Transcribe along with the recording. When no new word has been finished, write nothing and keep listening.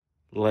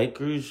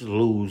Lakers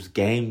lose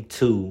game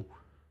 2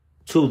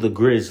 to the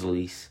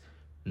Grizzlies,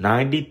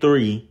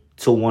 93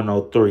 to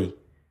 103.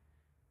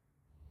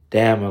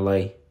 Damn,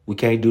 LA. We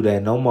can't do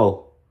that no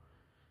more.